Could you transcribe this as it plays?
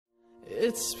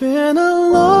It's been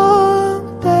a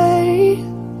long day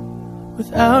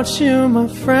without you, my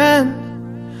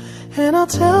friend, and I'll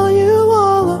tell you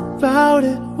all about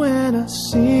it when I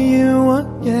see you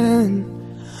again.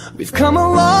 We've come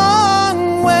a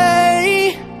long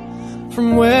way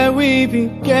from where we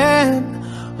began.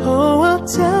 Oh, I'll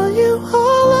tell you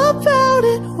all about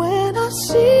it when I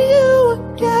see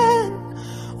you again.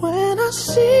 When I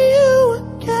see you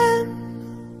again.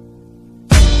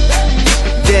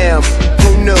 Damn,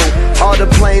 who knew? All the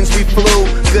planes we flew,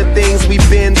 good things we've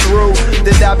been through,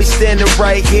 that I'll be standing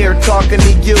right here talking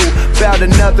to you about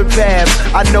another path.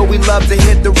 I know we love to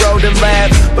hit the road and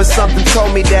laugh, but something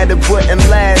told me that it wouldn't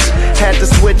last. Had to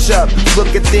switch up,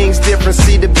 look at things different,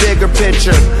 see the bigger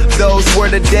picture. Those were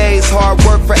the days, hard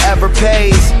work forever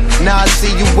pays. Now I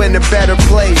see you in a better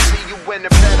place.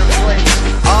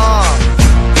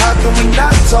 How can we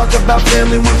not talk about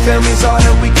family when family's all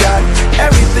that we got?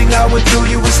 Everything I went through,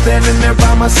 you were standing there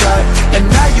by my side, and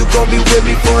now you gon' be with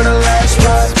me for the last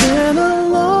ride. It's been a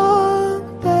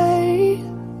long day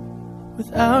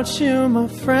without you, my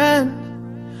friend,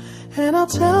 and I'll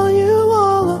tell you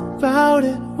all about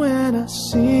it when I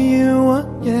see you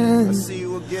again.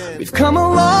 We've come a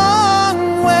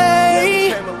long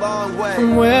way,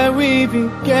 from where we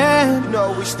began.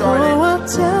 Oh, I'll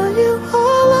tell you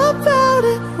all about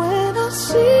it when I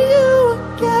see you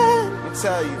again.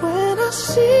 When I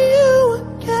see you